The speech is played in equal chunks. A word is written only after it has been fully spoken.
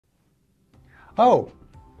Oh,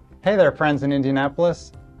 hey there, friends in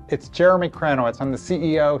Indianapolis. It's Jeremy Kranowitz. I'm the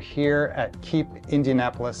CEO here at Keep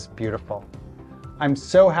Indianapolis Beautiful. I'm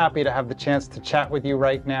so happy to have the chance to chat with you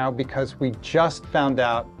right now because we just found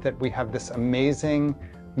out that we have this amazing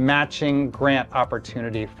matching grant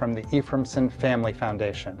opportunity from the Ephraimson Family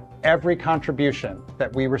Foundation. Every contribution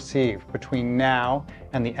that we receive between now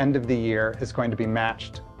and the end of the year is going to be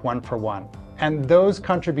matched 1-for-1. And those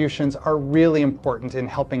contributions are really important in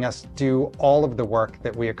helping us do all of the work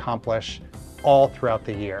that we accomplish all throughout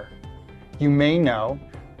the year. You may know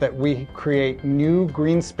that we create new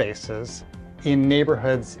green spaces in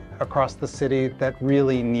neighborhoods across the city that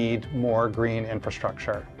really need more green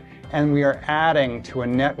infrastructure. And we are adding to a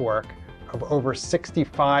network of over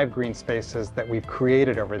 65 green spaces that we've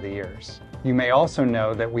created over the years. You may also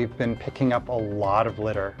know that we've been picking up a lot of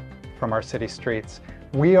litter from our city streets.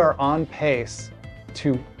 We are on pace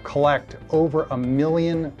to collect over 1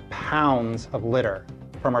 million pounds of litter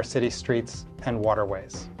from our city streets and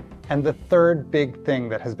waterways. And the third big thing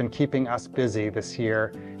that has been keeping us busy this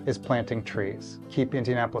year is planting trees. Keep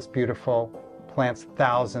Indianapolis Beautiful plants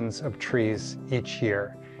thousands of trees each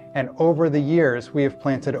year. And over the years, we have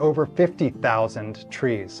planted over 50,000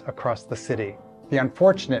 trees across the city. The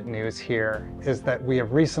unfortunate news here is that we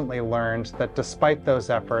have recently learned that despite those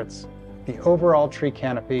efforts, the overall tree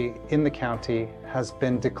canopy in the county has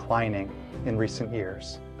been declining in recent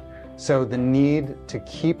years. So the need to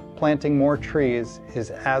keep planting more trees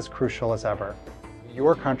is as crucial as ever.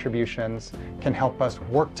 Your contributions can help us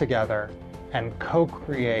work together and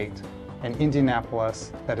co-create an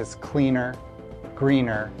Indianapolis that is cleaner,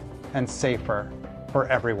 greener, and safer for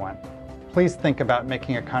everyone. Please think about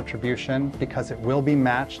making a contribution because it will be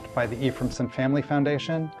matched by the Ephraimson Family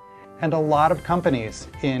Foundation. And a lot of companies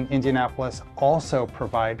in Indianapolis also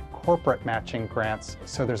provide corporate matching grants,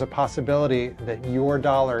 so there's a possibility that your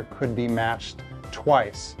dollar could be matched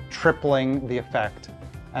twice, tripling the effect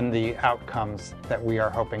and the outcomes that we are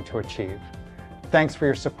hoping to achieve. Thanks for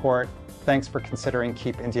your support. Thanks for considering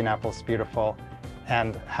Keep Indianapolis Beautiful,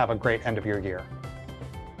 and have a great end of your year.